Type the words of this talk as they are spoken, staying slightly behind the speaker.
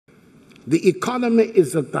The economy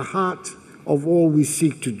is at the heart of all we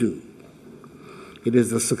seek to do. It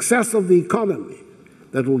is the success of the economy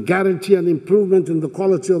that will guarantee an improvement in the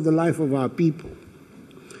quality of the life of our people.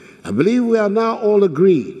 I believe we are now all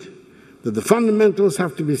agreed that the fundamentals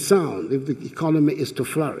have to be sound if the economy is to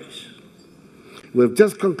flourish. We have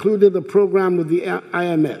just concluded a program with the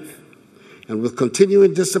IMF, and with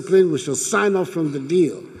continuing discipline, we shall sign off from the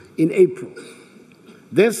deal in April.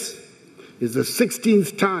 This is the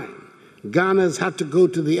 16th time Ghana has had to go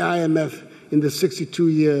to the IMF in the 62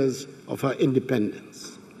 years of her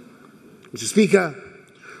independence. Mr. Speaker,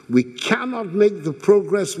 we cannot make the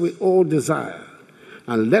progress we all desire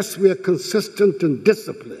unless we are consistent and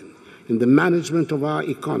disciplined in the management of our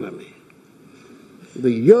economy.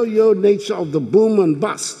 The yo-yo nature of the boom and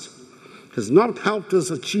bust has not helped us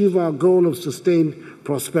achieve our goal of sustained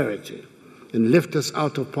prosperity and lift us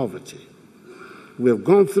out of poverty. We have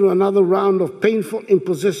gone through another round of painful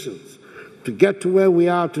impositions to get to where we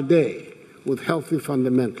are today with healthy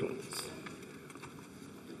fundamentals.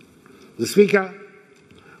 Mr. Speaker,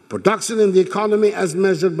 production in the economy as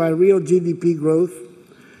measured by real GDP growth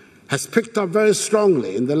has picked up very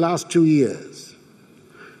strongly in the last 2 years.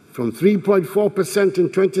 From 3.4%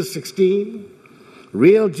 in 2016,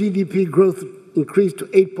 real GDP growth increased to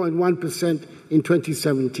 8.1% in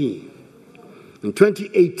 2017. In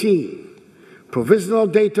 2018, provisional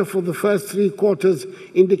data for the first 3 quarters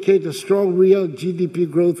indicate a strong real GDP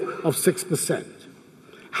growth of 6%,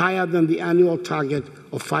 higher than the annual target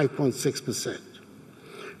of 5.6%.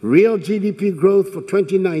 Real GDP growth for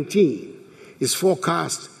 2019 is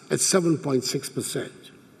forecast at 7.6%.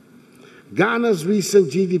 Ghana's recent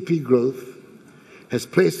GDP growth has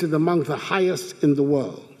placed it among the highest in the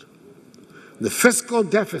world. The fiscal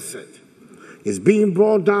deficit is being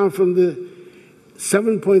brought down from the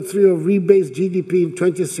 7.3 of rebased GDP in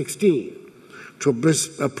 2016 to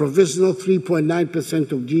a provisional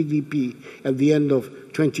 3.9% of GDP at the end of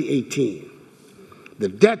 2018. The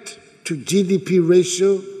debt to GDP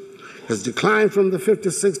ratio has declined from the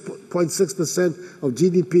 56.6% of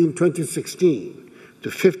GDP in 2016 to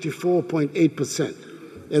 54.8%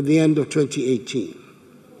 at the end of 2018.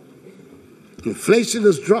 Inflation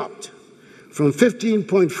has dropped from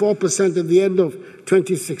 15.4% at the end of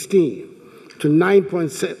 2016 to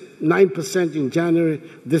 9% in January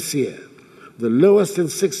this year, the lowest in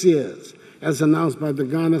 6 years, as announced by the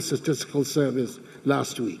Ghana Statistical Service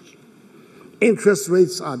last week. Interest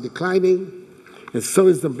rates are declining, and so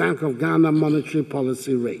is the Bank of Ghana monetary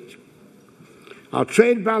policy rate. Our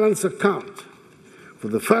trade balance account, for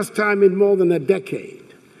the first time in more than a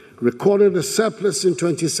decade, recorded a surplus in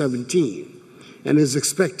 2017 and is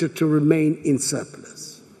expected to remain in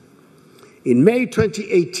surplus. In May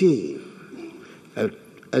 2018, a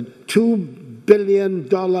 $2 billion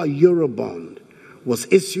Eurobond was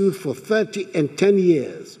issued for 30 and 10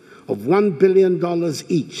 years of $1 billion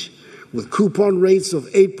each, with coupon rates of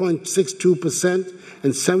 8.62%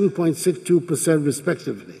 and 7.62%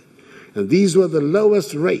 respectively. And these were the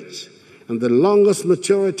lowest rates and the longest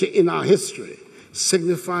maturity in our history,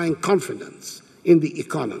 signifying confidence in the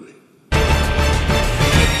economy.